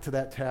back to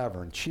that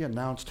tavern. She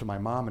announced to my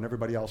mom and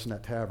everybody else in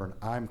that tavern,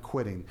 I'm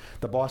quitting.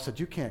 The boss said,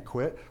 you can't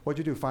quit. What'd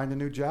you do, find a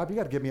new job? You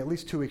got to give me at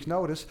least 2 weeks'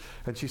 notice.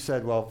 And she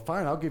said, well,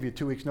 fine, I'll give you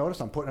 2 weeks' notice.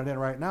 I'm putting it in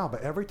right now.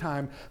 But every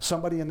time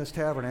somebody in this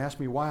tavern asked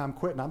me why I'm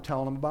quitting, I'm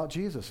telling them about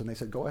Jesus. And they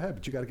said, go ahead,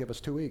 but you got to give us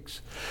 2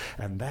 weeks.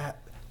 And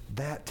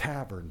that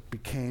tavern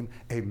became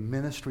a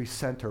ministry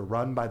center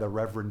run by the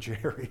Reverend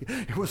Jerry.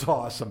 It was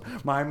awesome.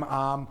 My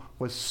mom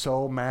was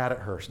so mad at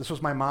her. This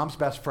was my mom's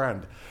best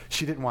friend.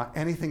 She didn't want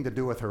anything to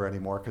do with her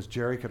anymore because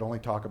Jerry could only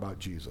talk about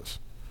Jesus.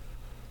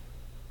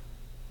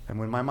 And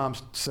when my mom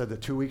said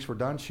that 2 weeks were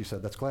done, she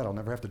said, that's glad I'll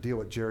never have to deal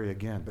with Jerry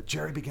again. But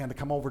Jerry began to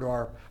come over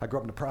to I grew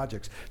up in the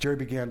projects. Jerry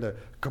began to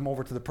come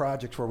over to the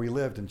projects where we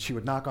lived, and she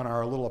would knock on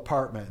our little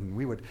apartment, and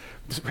we would,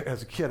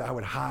 as a kid, I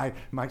would hide.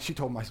 She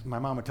told my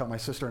mom would tell my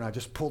sister and I,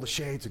 just pull the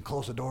shades and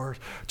close the doors.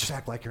 Just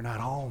act like you're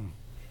not home.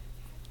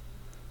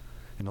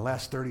 In the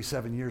last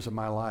 37 years of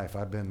my life,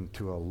 I've been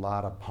to a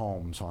lot of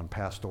homes on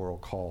pastoral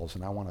calls,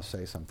 and I want to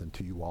say something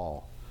to you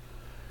all.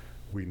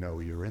 We know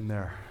you're in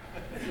there.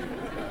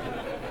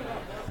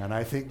 And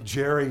I think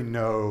Jerry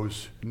knew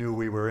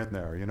we were in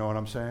there. You know what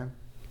I'm saying?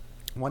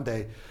 One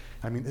day,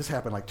 this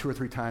happened like 2 or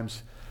 3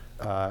 times,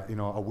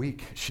 a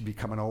week. She'd be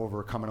coming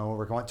over,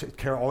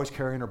 always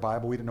carrying her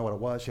Bible. We didn't know what it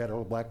was. She had a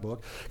little black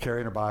book,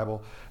 carrying her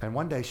Bible. And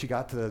one day she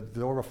got to the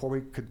door before we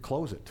could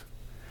close it.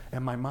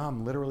 And my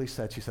mom literally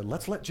said,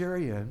 let's let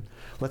Jerry in.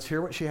 Let's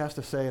hear what she has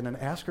to say and then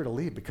ask her to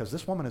leave because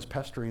this woman is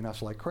pestering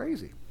us like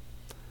crazy.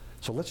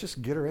 So let's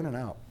just get her in and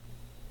out.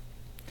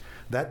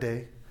 That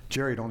day,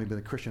 Jerry had only been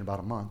a Christian about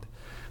a month.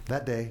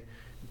 That day,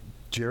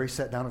 Jerry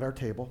sat down at our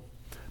table.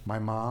 My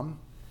mom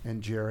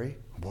and Jerry,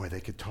 boy,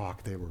 they could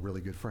talk. They were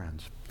really good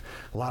friends.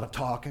 A lot of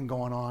talking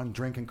going on,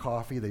 drinking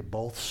coffee. They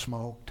both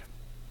smoked.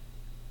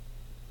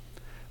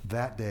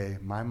 That day,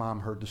 my mom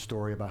heard the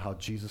story about how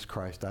Jesus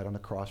Christ died on the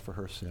cross for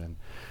her sin,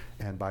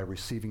 and by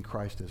receiving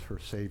Christ as her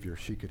Savior,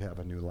 she could have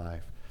a new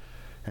life.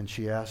 And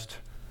she asked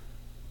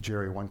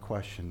Jerry one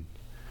question.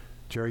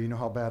 Jerry, you know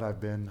how bad I've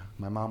been?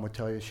 My mom would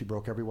tell you she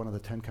broke every one of the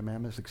 10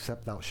 commandments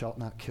except thou shalt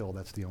not kill.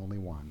 That's the only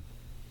one.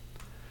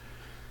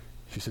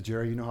 She said,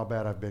 Jerry, you know how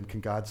bad I've been.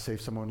 Can God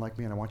save someone like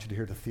me? And I want you to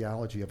hear the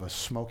theology of a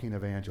smoking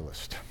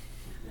evangelist.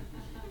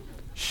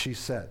 She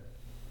said,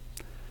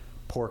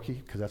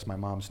 Porky, because that's my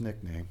mom's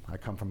nickname. I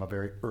come from a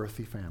very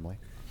earthy family.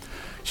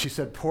 She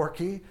said,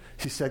 Porky,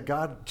 she said,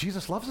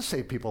 Jesus loves to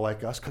save people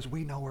like us because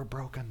we know we're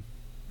broken.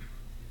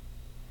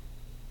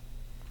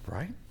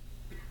 Right?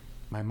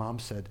 My mom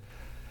said,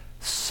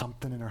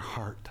 something in her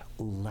heart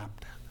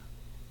leapt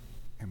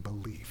and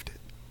believed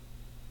it.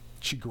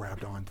 She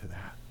grabbed onto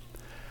that.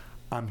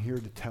 I'm here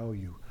to tell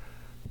you,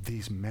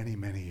 these many,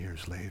 many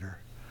years later,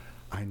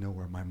 I know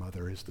where my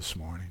mother is this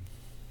morning.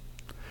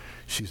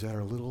 She's at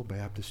our little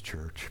Baptist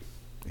church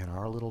in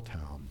our little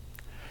town,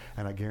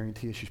 and I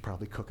guarantee you she's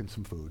probably cooking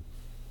some food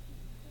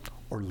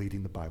or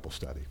leading the Bible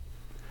study.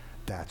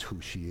 That's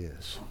who she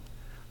is.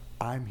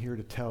 I'm here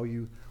to tell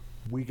you,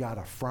 we got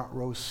a front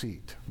row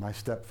seat. My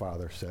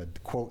stepfather said,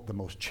 quote, the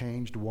most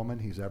changed woman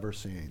he's ever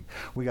seen.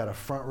 We got a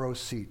front row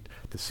seat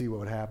to see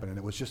what would happen. And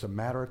it was just a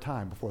matter of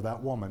time before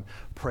that woman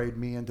prayed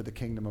me into the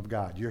kingdom of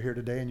God. You're here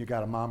today and you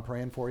got a mom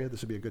praying for you.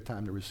 This would be a good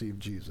time to receive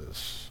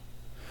Jesus.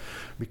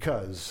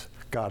 Because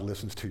God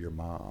listens to your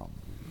mom.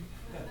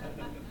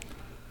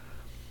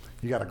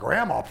 You got a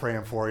grandma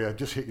praying for you.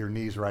 Just hit your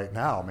knees right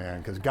now, man,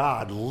 because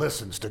God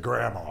listens to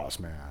grandmas,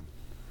 man.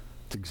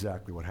 It's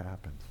exactly what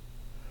happens.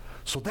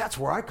 So that's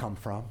where I come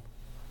from.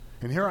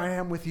 And here I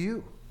am with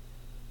you.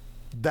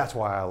 That's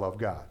why I love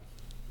God.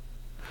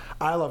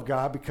 I love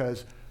God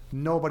because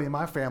nobody in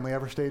my family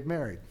ever stayed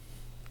married.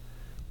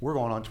 We're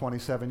going on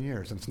 27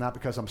 years. And it's not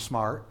because I'm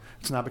smart.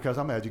 It's not because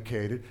I'm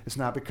educated. It's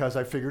not because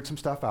I figured some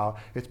stuff out.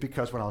 It's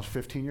because when I was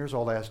 15 years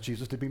old, I asked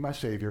Jesus to be my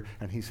Savior,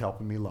 and he's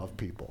helping me love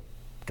people.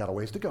 Got a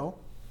ways to go.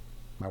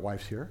 My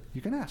wife's here.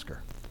 You can ask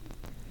her.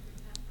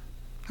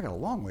 I got a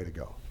long way to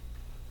go.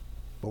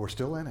 But we're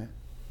still in it.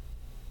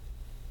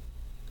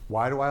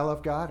 Why do I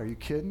love God? Are you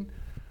kidding?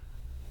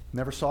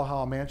 Never saw how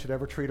a man should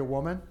ever treat a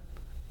woman.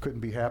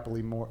 Couldn't be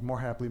more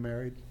happily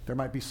married. There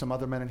might be some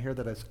other men in here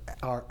that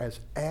are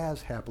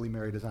as happily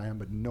married as I am,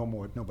 but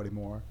nobody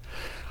more.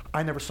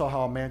 I never saw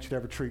how a man should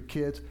ever treat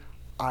kids.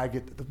 I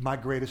get my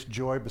greatest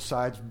joy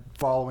besides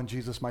following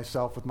Jesus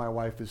myself with my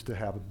wife is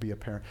to be a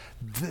parent.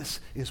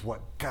 This is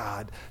what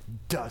God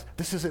does.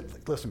 This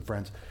isn't, listen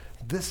friends,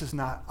 this is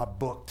not a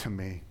book to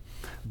me.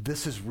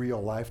 This is real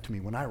life to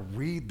me. When I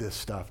read this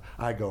stuff,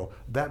 I go,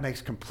 that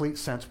makes complete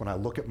sense when I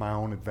look at my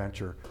own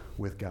adventure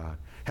with God.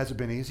 Has it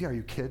been easy? Are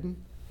you kidding?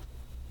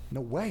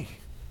 No way.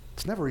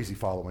 It's never easy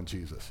following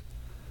Jesus.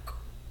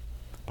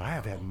 But I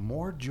have had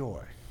more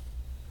joy.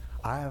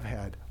 I have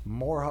had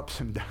more ups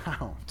and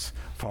downs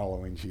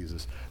following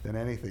Jesus than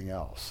anything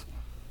else.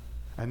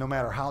 And no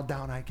matter how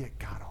down I get,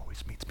 God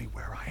always meets me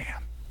where I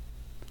am.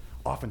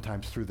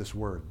 Oftentimes through this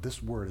word.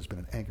 This word has been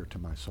an anchor to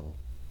my soul.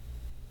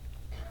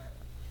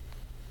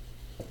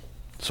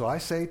 So I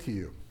say to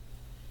you,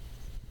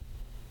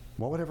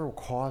 what would ever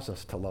cause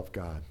us to love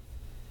God?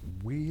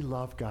 We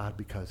love God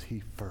because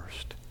he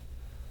first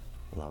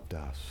loved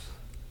us.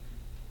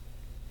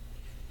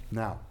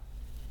 Now,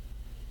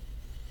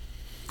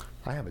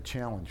 I have a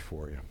challenge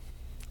for you.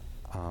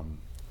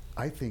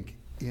 I think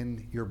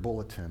in your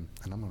bulletin,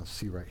 and I'm going to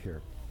see right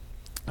here,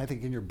 I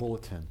think in your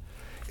bulletin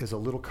is a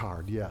little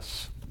card.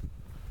 Yes,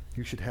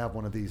 you should have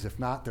one of these. If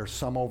not, there's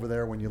some over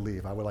there when you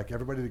leave. I would like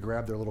everybody to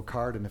grab their little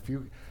card, and if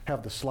you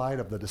have the slide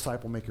of the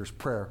Disciplemakers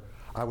prayer,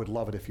 I would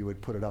love it if you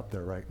would put it up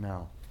there right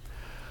now.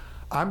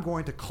 I'm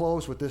going to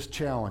close with this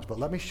challenge, but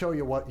let me show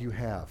you what you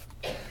have.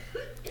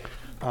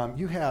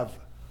 You have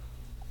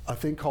a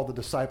thing called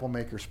the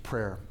Disciplemakers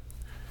prayer.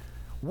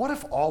 What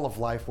if all of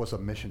life was a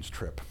missions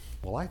trip?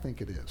 Well, I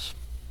think it is.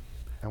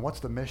 And what's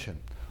the mission?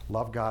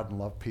 Love God and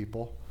love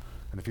people.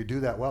 And if you do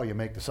that well, you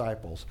make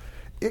disciples.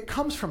 It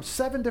comes from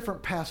 7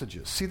 different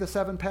passages. See the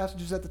 7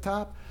 passages at the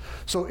top?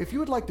 So if you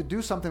would like to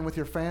do something with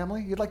your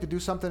family, you'd like to do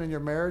something in your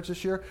marriage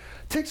this year,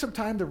 take some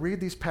time to read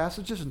these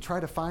passages and try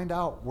to find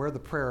out where the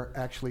prayer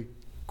actually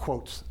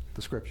quotes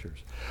the scriptures.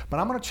 But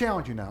I'm going to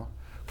challenge you now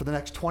for the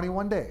next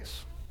 21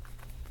 days.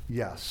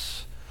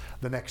 Yes,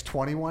 the next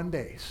 21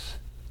 days.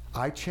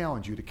 I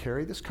challenge you to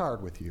carry this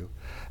card with you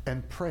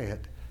and pray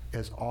it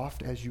as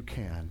oft as you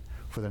can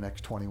for the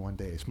next 21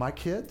 days. My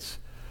kids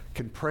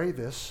can pray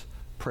this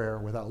prayer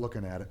without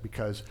looking at it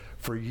because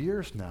for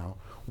years now,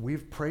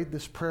 we've prayed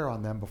this prayer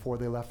on them before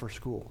they left for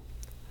school.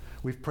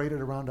 We've prayed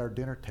it around our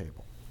dinner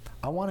table.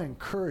 I want to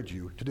encourage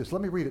you to do this.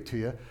 Let me read it to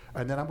you,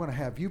 and then I'm going to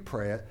have you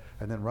pray it,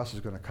 and then Russ is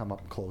going to come up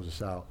and close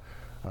us out.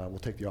 we'll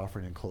take the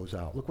offering and close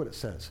out. Look what it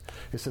says.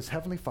 It says,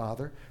 Heavenly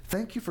Father,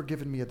 thank you for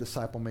giving me a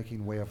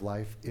disciple-making way of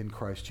life in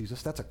Christ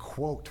Jesus. That's a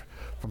quote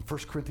from 1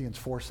 Corinthians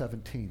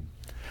 4:17.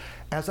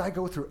 As I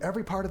go through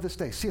every part of this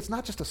day, see, it's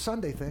not just a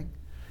Sunday thing.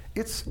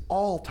 It's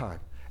all time.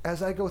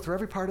 As I go through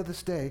every part of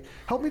this day,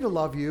 help me to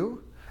love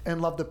you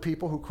and love the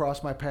people who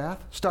cross my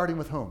path, starting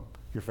with whom?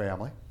 Your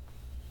family.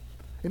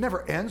 It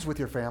never ends with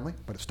your family,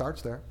 but it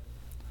starts there.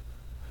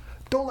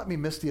 Don't let me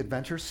miss the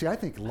adventures. See, I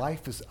think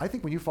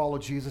when you follow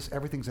Jesus,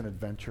 everything's an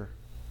adventure.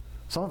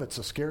 Some of it's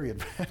a scary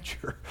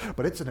adventure,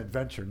 but it's an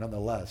adventure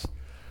nonetheless.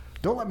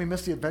 Don't let me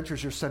miss the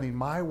adventures you're sending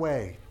my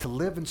way to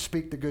live and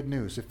speak the good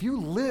news. If you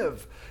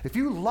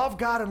love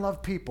God and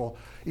love people,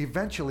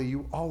 eventually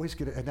you always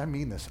get it. And I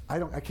mean this.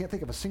 I can't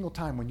think of a single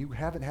time when you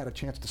haven't had a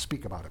chance to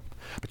speak about it.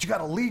 But you got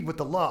to lead with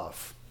the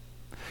love.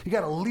 You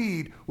got to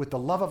lead with the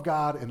love of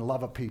God and the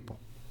love of people.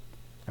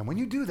 And when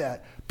you do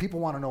that, people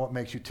want to know what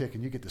makes you tick,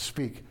 and you get to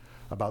speak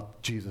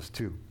about Jesus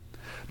too.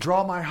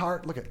 Draw my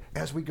heart,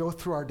 as we go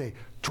through our day,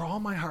 draw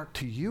my heart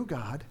to you,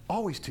 God,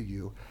 always to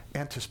you,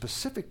 and to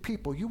specific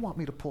people you want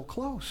me to pull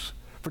close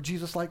for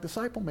Jesus-like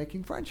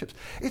disciple-making friendships.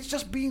 It's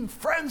just being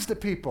friends to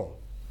people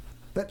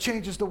that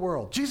changes the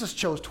world. Jesus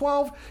chose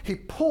 12, he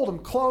pulled them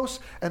close,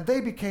 and they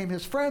became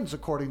his friends,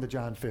 according to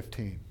John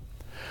 15.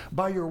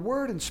 By your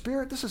word and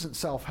spirit, this isn't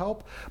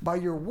self-help, by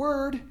your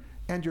word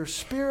and your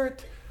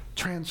spirit,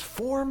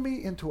 transform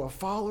me into a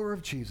follower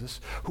of Jesus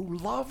who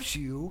loves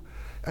you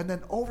and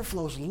then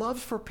overflows love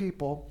for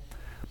people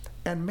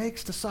and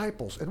makes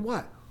disciples. And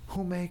what?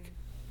 Who make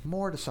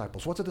more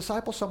disciples. What's a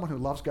disciple? Someone who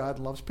loves God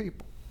and loves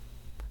people.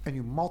 And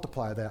you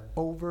multiply that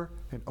over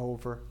and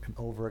over and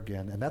over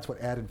again. And that's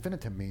what ad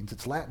infinitum means.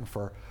 It's Latin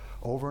for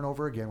over and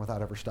over again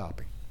without ever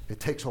stopping. It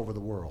takes over the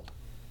world.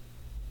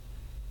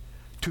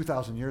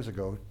 2,000 years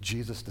ago,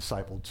 Jesus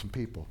discipled some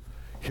people.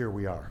 Here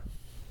we are.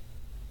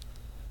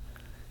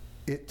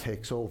 It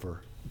takes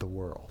over the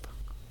world.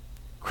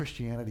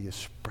 Christianity is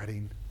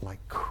spreading like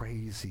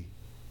crazy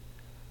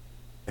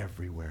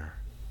everywhere.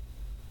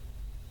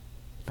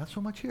 Not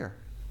so much here,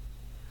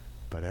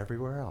 but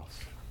everywhere else.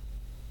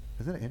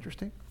 Isn't it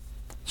interesting?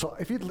 So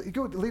if you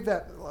go leave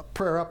that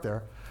prayer up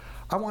there,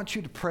 I want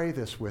you to pray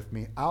this with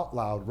me out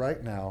loud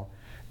right now,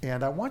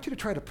 and I want you to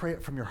try to pray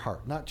it from your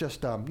heart, not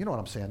just, you know what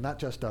I'm saying, not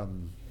just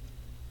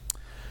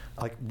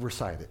like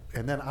recite it.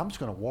 And then I'm just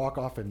going to walk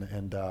off and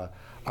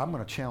I'm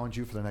going to challenge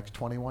you for the next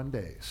 21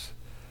 days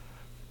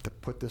to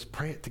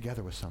pray it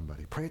together with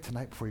somebody. Pray it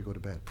tonight before you go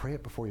to bed. Pray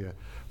it before you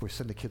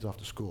send the kids off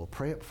to school.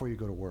 Pray it before you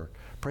go to work.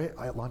 Pray it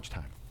at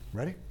lunchtime.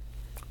 Ready?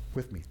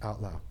 With me,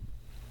 out loud.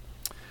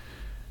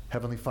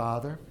 Heavenly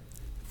Father,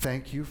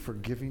 thank you for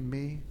giving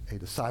me a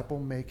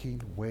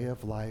disciple-making way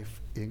of life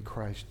in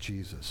Christ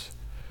Jesus.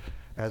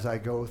 As I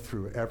go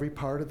through every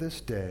part of this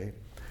day,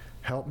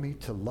 help me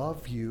to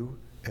love you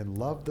and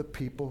love the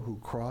people who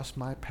cross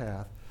my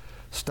path,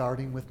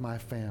 starting with my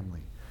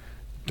family.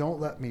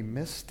 Don't let me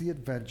miss the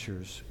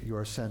adventures you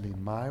are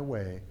sending my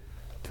way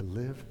to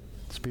live,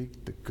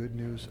 speak the good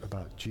news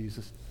about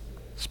Jesus.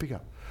 Speak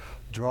up.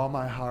 Draw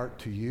my heart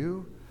to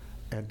you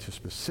and to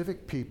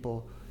specific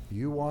people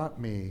you want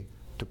me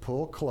to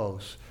pull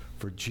close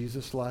for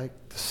Jesus-like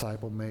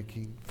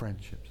disciple-making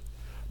friendships.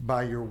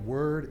 By your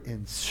word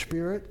and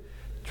spirit,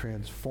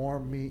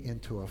 transform me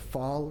into a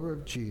follower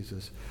of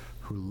Jesus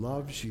who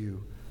loves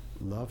you,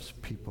 loves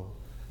people,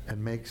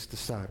 and makes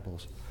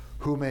disciples,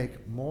 who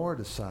make more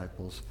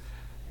disciples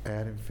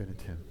ad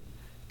infinitum.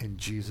 In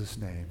Jesus'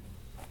 name,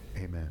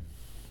 amen.